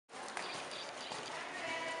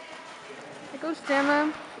goes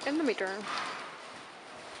Gemma in the meter.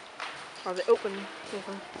 Or the open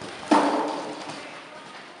even.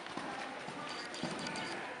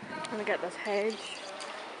 I'm gonna get this hedge.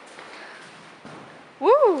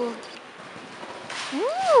 Woo!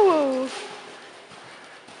 Woo!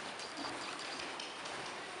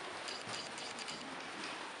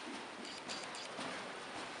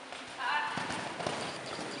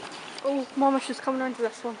 Oh, Mama, she's coming around to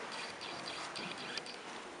this one.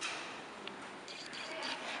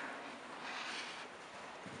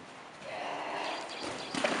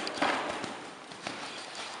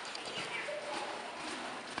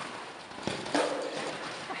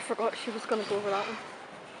 I forgot she was going to go over that one.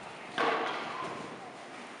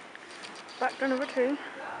 Back to number 2.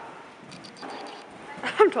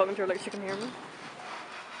 I'm talking to her like she can hear me.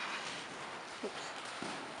 Oops.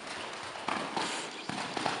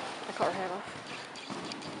 I cut her head off.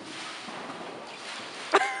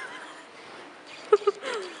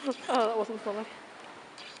 Oh, that wasn't funny.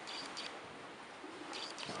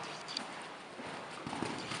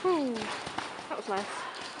 Ooh, that was nice.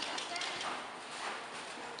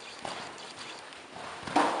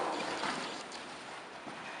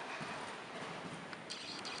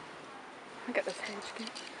 I get this hedge again.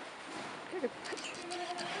 Get a good picture.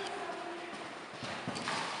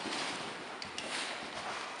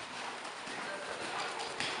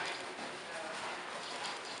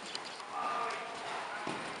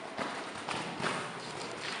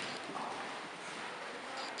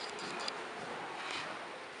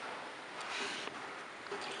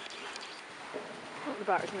 Oh, the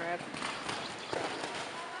battery's in red.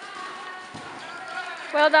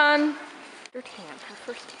 Well done. Meter 10, her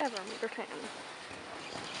first ever meter 10.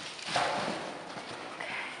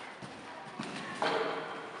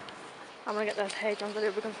 I'm gonna get this hedge on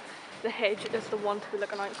video because the hedge is the one to be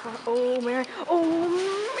looking out for. Oh, Mary. Oh,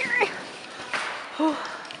 Mary. Oh,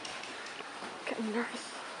 getting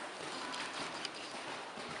nervous.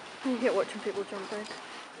 I hate watching people jump out.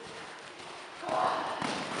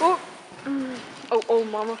 Oh, oh,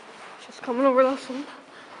 Mama. She's coming over this one.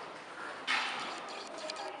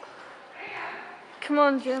 Come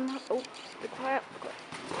on, Jim. Oh, be quiet. Be quiet.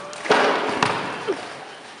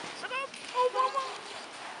 Sit up. Oh, Mama.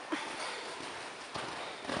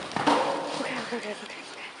 Okay.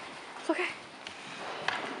 It's okay.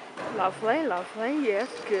 Lovely, lovely. Yes,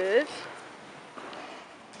 good.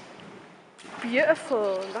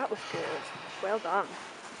 Beautiful. That was good. Well done.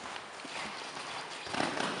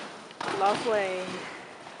 Lovely.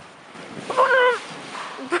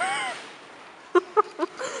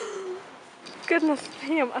 Goodness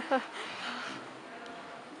me.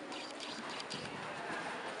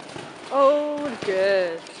 Oh,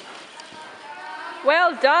 good.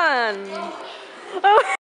 Well done. Oh.